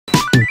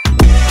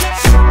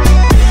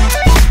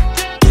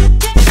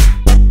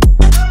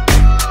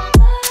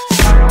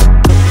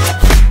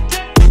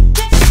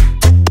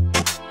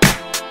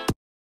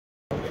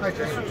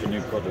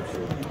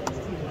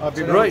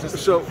Right,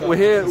 so we're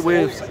here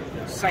with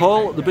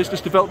Paul, the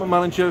Business Development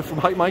Manager from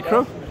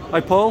HIKMICRO.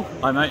 Hi Paul.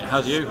 Hi mate,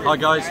 how's you? Hi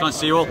guys, nice to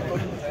see you all.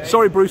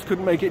 Sorry Bruce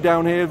couldn't make it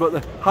down here, but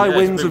the high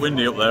winds it's a bit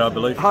windy up there, I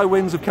believe. High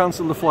winds have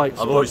cancelled the flights.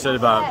 I've always said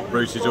about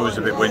Bruce, he's always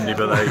a bit windy,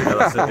 but there you go,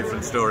 that's a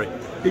different story.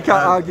 You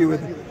can't argue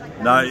with it.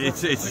 No,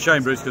 it's a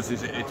shame, Bruce, because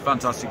it's a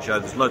fantastic show.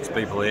 There's loads of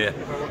people here.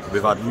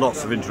 We've had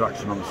lots of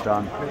interaction on the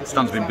stand. The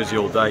stand's been busy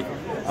all day.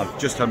 I've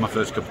just had my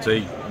first cup of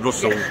tea.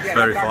 Russ will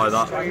verify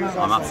that.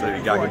 I'm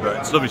absolutely gagging, but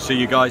it's lovely to see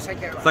you guys.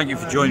 Thank you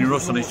for joining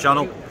Russ on his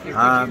channel.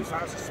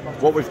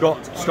 What we've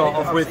got to start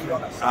off with,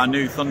 our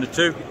new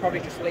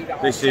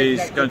Thunder2. This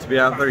is going to be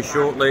out very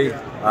shortly.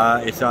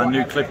 It's our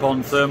new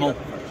clip-on thermal.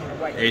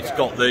 It's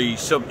got the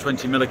sub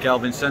 20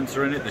 millikelvin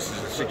sensor in it. This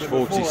is a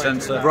 640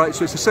 sensor. Right,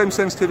 so it's the same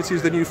sensitivity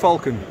as the new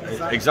Falcon.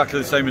 Exactly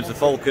the same as the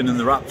Falcon and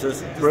the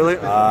Raptors.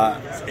 Brilliant.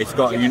 It's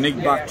got a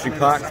unique battery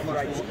pack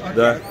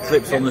that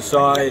clips on the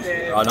side,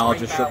 and I'll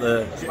just shut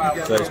the.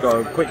 So it's got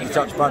a quick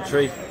detach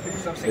battery.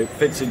 It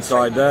fits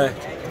inside there.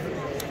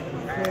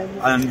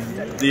 And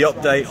the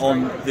update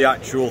on the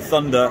actual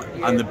Thunder,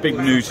 and the big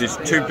news is,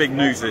 two big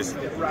news is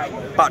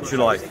battery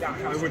life.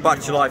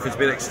 Battery life has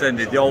been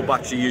extended. The old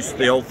Thunder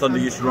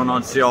used to run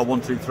on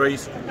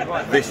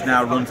CR123s. This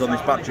now runs on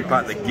this battery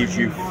pack that gives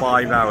you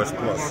 5 hours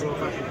plus.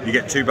 You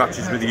get two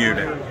batteries with the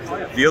unit.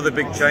 The other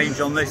big change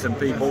on this, and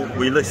people,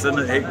 we listen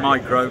at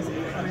HIKMICRO,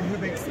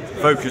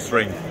 focus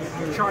ring.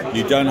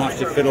 You don't have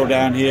to fiddle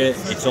down here,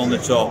 it's on the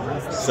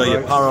top. So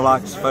your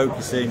parallax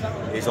focusing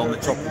is on the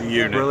top of the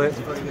unit.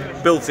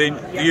 Brilliant. Built in,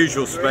 the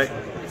usual spec.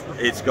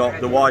 It's got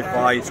the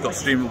Wi-Fi, it's got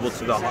streamable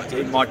to the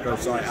HIKMICRO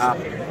site app.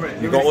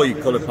 You've got all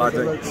your colour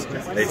paddocks.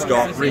 It's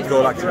got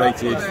record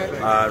activated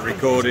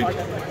recording,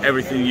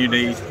 everything you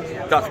need.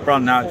 That's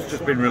brand now, it's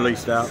just been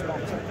released out.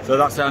 So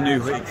that's our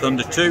new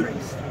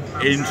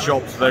Thunder2 in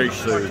shops very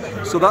soon.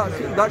 So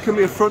that can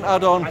be a front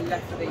add-on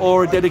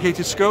or a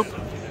dedicated scope?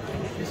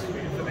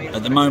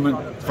 At the moment,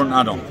 front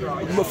add-on.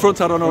 Front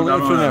add-on only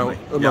for now.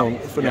 Yeah.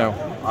 For now.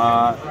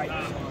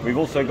 We've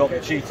also got the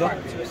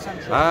Cheetah.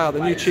 Ah, the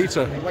new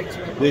Cheetah.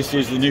 This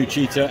is the new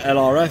Cheetah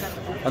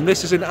LRF. And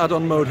this is in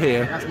add-on mode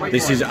here.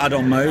 This is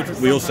add-on mode.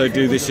 We also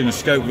do this in a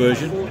scope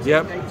version.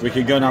 Yep. We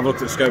can go and have a look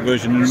at the scope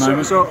version in a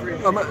moment. So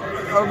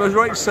I'm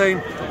right in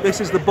saying this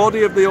is the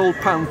body of the old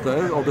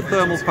Panther, or the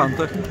thermal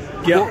Panther,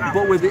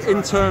 but with the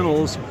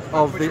internals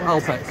of the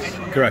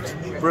Alpex. Correct.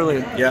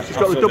 Brilliant. Yeah, it's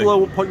got the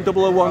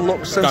 0.001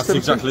 lux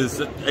sensitivity. That's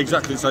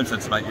exactly the same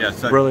sensor, mate. Yeah.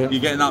 So brilliant.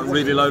 You're getting that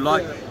really low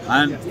light,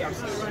 and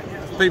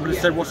people have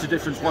said, "What's the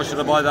difference? Why should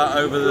I buy that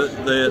over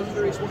the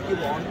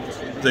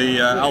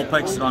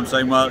Alpex?" And I'm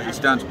saying, well, it's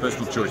down to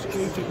personal choice.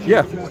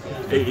 Yeah.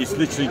 It's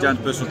literally down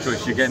to personal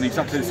choice. You're getting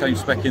exactly the same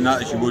spec in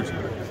that as you would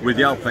with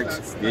the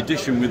Alpex. The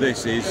addition with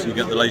this is you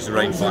get the laser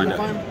rangefinder.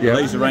 Yeah.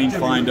 Laser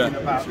rangefinder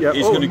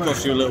is going to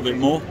cost you a little bit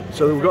more.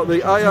 So we've got the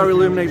IR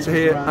illuminator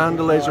here and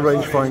the laser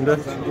rangefinder.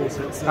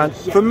 And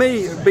for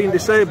me, being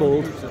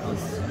disabled,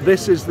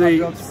 this is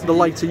the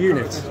lighter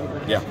unit.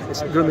 Yeah.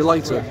 It's going to be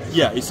lighter.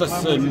 Yeah, it's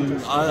less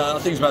than, I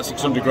think it's about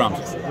 600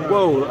 grams.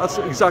 Whoa, that's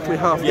exactly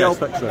half the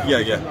Alpex there. Yeah,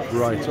 yeah.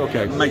 Right,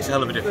 okay. It makes a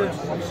hell of a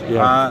difference.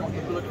 Yeah.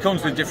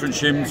 Comes with different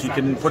shims. You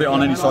can put it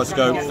on any size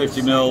scope,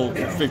 50mm,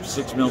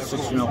 56mm,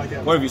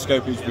 60mm, whatever your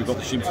scope is, we've got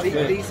the shims to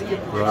fit.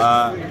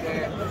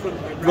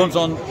 Right. Runs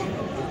on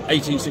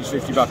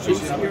 18650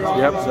 batteries.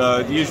 Yep.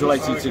 So the usual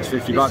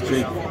 18650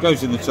 battery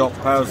goes in the top,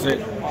 powers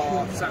it.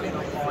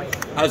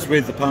 As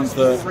with the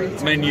Panther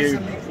menu,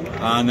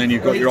 and then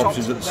you've got your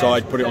options at the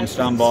side, put it on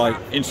standby,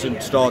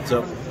 instant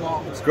startup.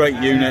 Great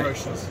unit.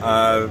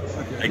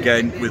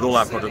 Again, with all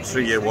our products,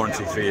 3-year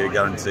warranty, 3-year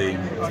guarantee,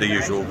 the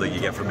usual that you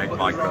get from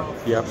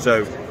HIKMICRO. Yep.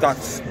 So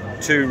that's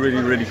two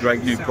really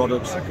great new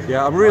products.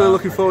 Yeah, I'm really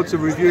looking forward to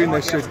reviewing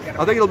this. I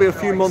think it'll be a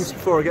few months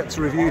before I get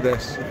to review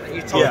this.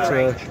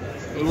 Yeah.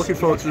 I'm looking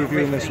forward to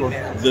reviewing this one.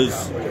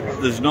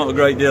 There's not a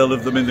great deal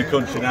of them in the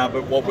country now,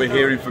 but what we're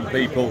hearing from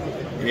people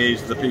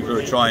is the people who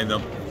are trying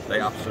them, they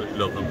absolutely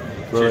love them.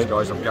 Cheers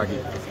guys, I'm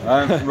gagging.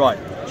 Right,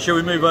 shall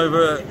we move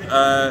over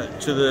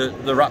to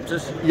the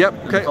Raptors?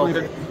 Yep,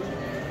 okay.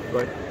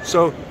 Right,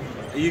 so...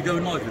 Are you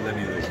going live with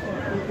any of these?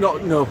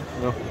 No.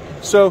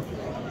 So,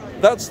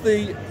 that's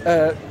the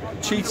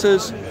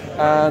Cheetahs,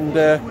 and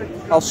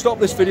I'll stop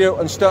this video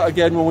and start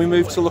again when we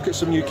move to look at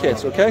some new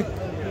kits, okay?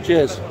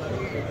 Cheers.